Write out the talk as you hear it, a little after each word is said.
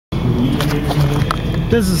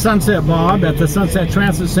This is Sunset Bob at the Sunset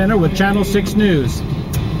Transit Center with Channel 6 News.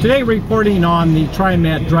 Today reporting on the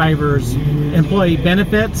TriMet drivers' employee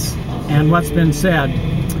benefits and what's been said.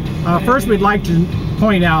 First, we'd like to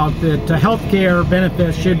point out that health care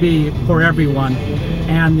benefits should be for everyone,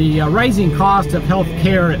 and the rising cost of health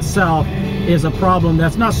care itself is a problem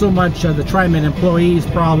that's not so much the TriMet employees'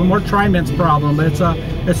 problem or TriMet's problem, but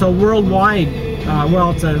it's a worldwide,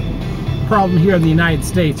 it's a problem here in the United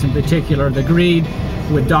States in particular. The greed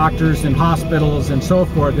with doctors and hospitals and so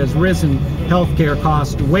forth has risen healthcare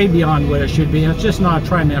costs way beyond what it should be, and it's just not a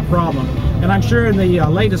TriMet problem. And I'm sure in the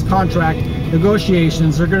latest contract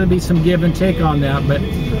negotiations there are going to be some give and take on that, but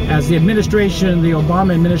as the administration, the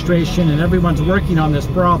Obama administration, and everyone's working on this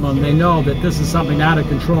problem, they know that this is something out of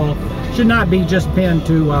control. Should not be just pinned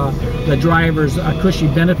to the drivers' cushy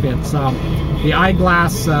benefits. The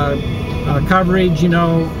eyeglass coverage,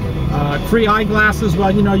 free eyeglasses,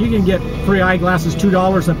 well, you can get free eyeglasses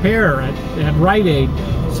 $2 a pair at Rite Aid.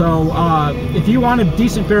 So if you want a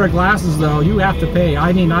decent pair of glasses, though, you have to pay.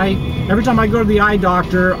 I mean, every time I go to the eye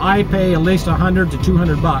doctor, I pay at least $100 to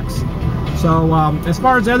 $200. So as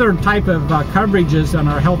far as other type of coverages on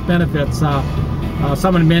our health benefits,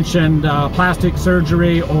 someone mentioned plastic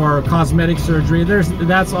surgery or cosmetic surgery.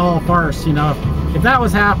 That's all farce. If that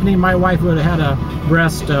was happening, my wife would have had a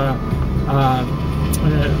breast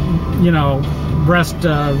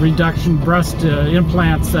reduction, breast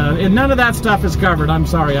implants, and none of that stuff is covered. I'm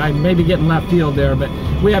sorry, I may be getting left field there, but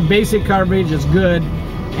we have basic coverage. It's good,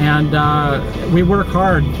 and we work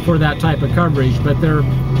hard for that type of coverage, but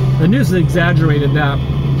the news has exaggerated that.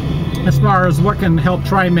 As far as what can help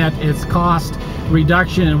TriMet, its cost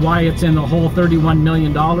reduction and why it's in the whole $31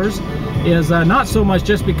 million is not so much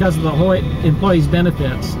just because of the whole employees'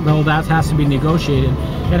 benefits, though that has to be negotiated.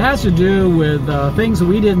 It has to do with things that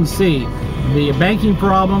we didn't see. The banking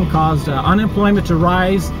problem caused unemployment to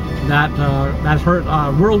rise. That hurt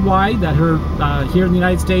worldwide. That hurt here in the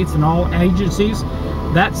United States and all agencies.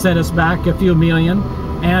 That set us back a few million.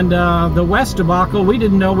 And the West debacle, we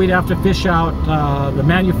didn't know we'd have to fish out the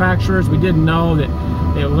manufacturers. We didn't know that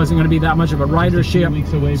it wasn't going to be that much of a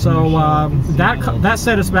ridership. So that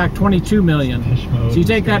set us back 22 million. So you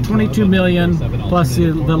take that 22 million plus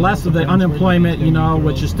the less of the unemployment,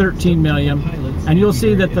 which is 13 million, and you'll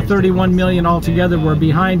see that the 31 million altogether we're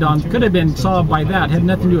behind on could have been solved by that. Had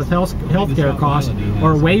nothing to do with health care costs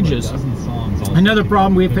or wages. Another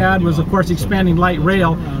problem we've had was, of course, expanding light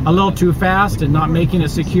rail a little too fast and not making it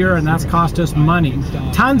secure, and that's cost us money,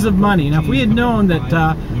 tons of money. Now, if we had known that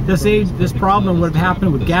this problem would have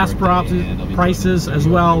happened with gas prices as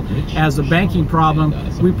well as the banking problem,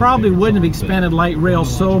 we probably wouldn't have expanded light rail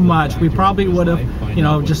so much. We probably would have,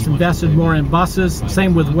 just invested more in buses.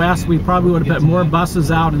 Same with West. We probably would have put more buses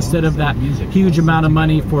out instead of that huge amount of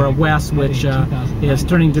money for a West, which is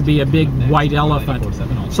turning to be a big white elephant.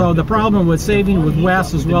 So the problem with saving with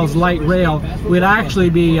West as well as light rail, we'd actually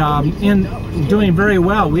be doing very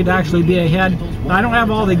well. We'd actually be ahead. I don't have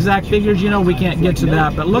all the exact figures, we can't get to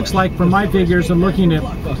that, but it looks like from my figures, I'm looking at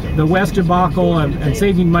the West debacle and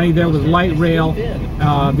saving money there with light rail,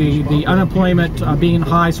 the unemployment being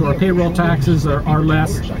high, so our payroll taxes are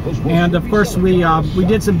less, and of course we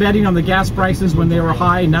did some betting on the gas prices when they were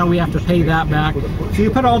high, and now we have to pay that back. So you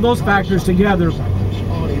put all those factors together,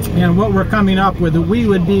 and what we're coming up with, we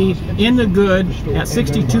would be in the good at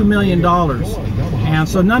 $62 million. And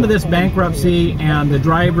so none of this bankruptcy and the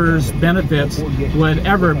driver's benefits would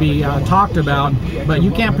ever be talked about, but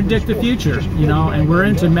you can't predict the future, and we're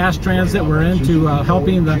into mass transit, we're into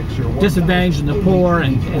helping the disadvantaged and the poor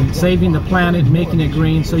and saving the planet, making it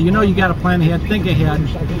green. So you got to plan ahead, think ahead,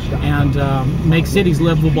 and make cities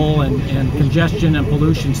livable and congestion and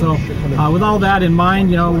pollution. So with all that in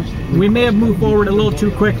mind, we may have moved forward a little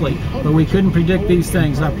too quickly, but we couldn't predict these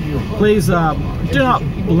things. Please do not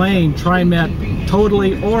blame TriMet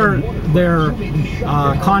totally or their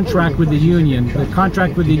contract with the union. The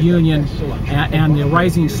contract with the union and the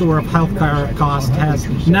rising soar of health care costs has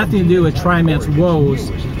nothing to do with TriMet's woes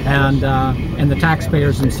and the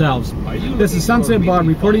taxpayers themselves. This is Sunset Bob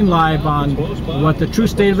reporting live on what the true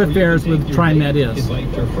state of affairs with TriMet is.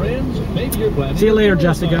 See you later,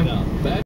 Jessica.